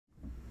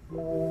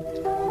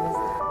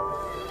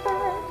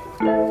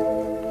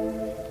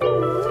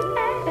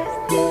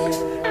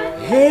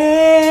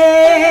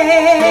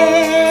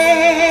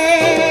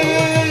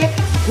Hey,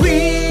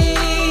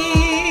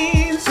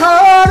 queens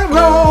on the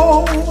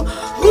roll.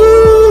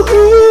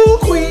 Ooh,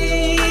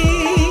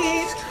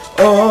 queens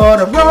on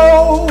the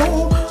roll.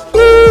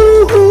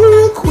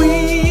 Ooh,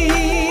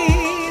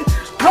 queens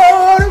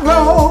on the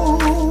roll.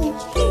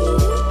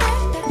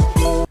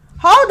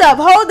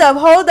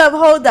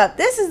 Hold up.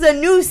 This is a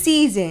new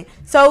season,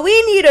 so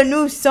we need a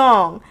new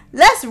song.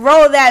 Let's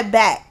roll that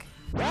back.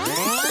 You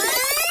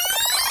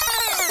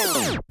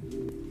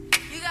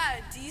got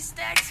a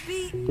D-Stacks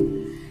beat?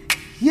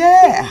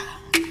 Yeah,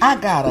 I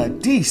got a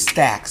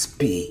D-Stacks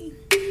beat.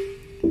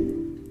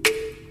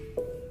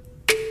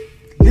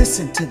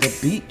 Listen to the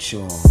beat,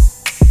 y'all.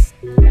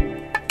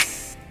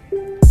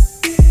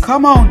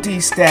 Come on,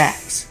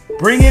 D-Stacks,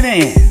 bring it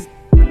in.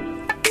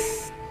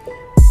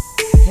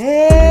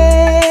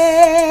 Hey,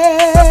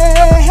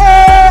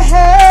 hey,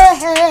 hey,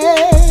 hey.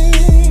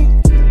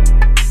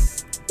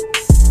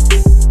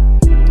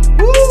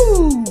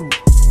 Woo!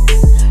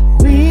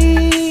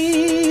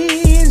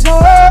 Queens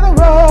on the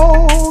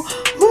roll.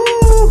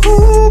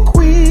 Ooh,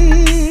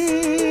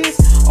 queens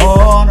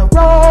on the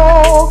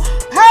roll.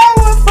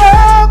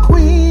 Powerful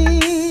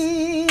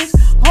queens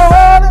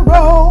on the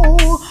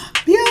roll.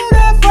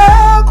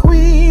 Beautiful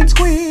queens,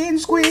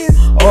 queens, queens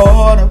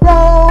on the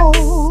roll.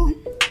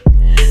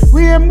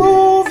 We're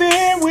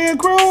moving, we're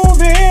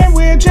grooving,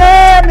 we're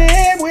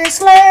jamming, we're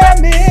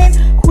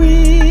slamming.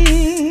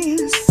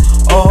 Queens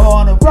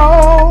on a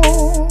roll.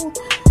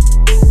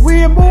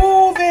 We're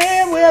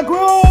moving, we're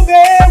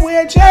grooving,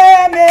 we're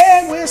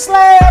jamming, we're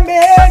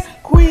slamming.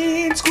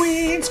 Queens,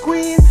 queens,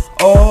 queens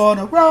on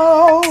a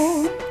roll.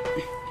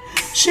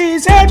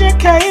 She's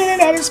educated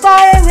and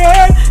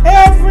inspiring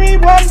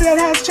everyone that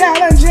has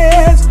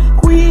challenges.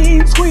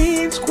 Queens,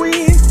 queens,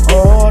 queens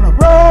on a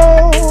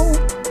roll.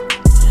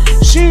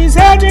 She's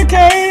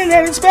educated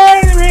and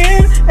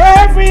inspiring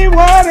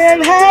everyone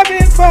and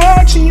having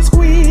fun. She's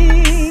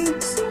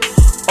queens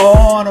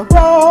on a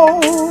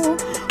roll.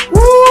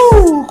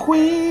 Woo,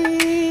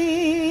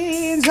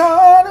 queens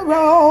on a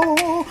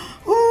roll.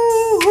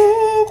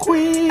 Ooh,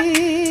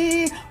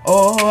 queen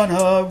on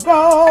a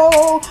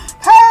roll.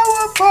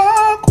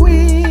 Powerful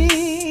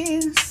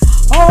queens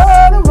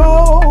on a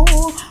roll.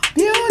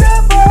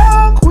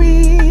 Beautiful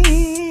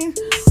queens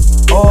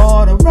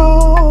on a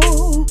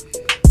roll.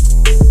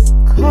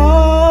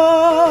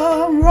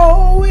 Come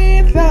roll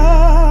with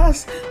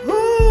us.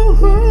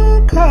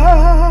 Ooh,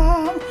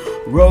 come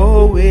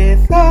roll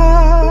with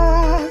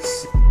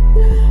us.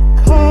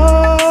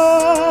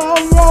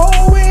 Come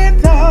roll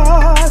with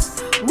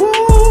us.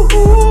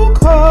 Ooh,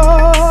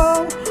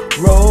 come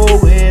roll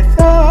with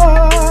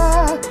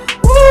us.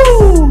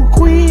 Ooh,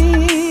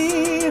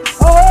 queen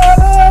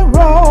on a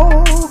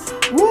roll.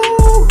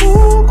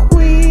 Ooh,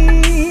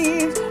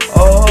 queen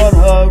on a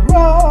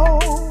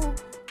roll.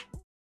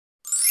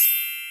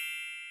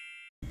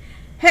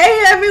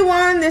 Hey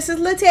everyone, this is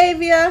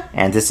Latavia,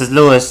 And this is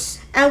Lewis.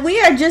 and we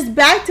are just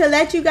back to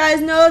let you guys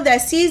know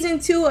that season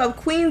 2 of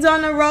Queens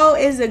on the Roll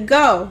is a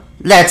go.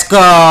 Let's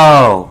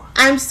go!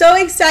 I'm so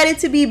excited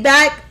to be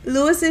back.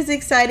 Lewis is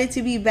excited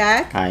to be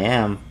back. I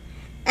am.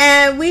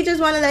 And we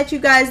just want to let you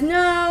guys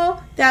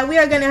know that we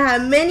are going to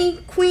have many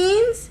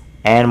queens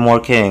And more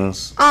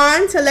kings.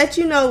 on to let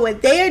you know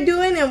what they are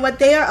doing and what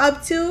they are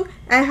up to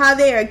and how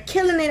they are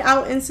killing it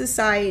out in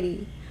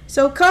society.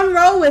 So come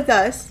roll with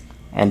us.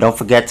 And don't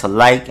forget to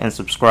like and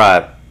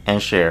subscribe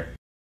and share.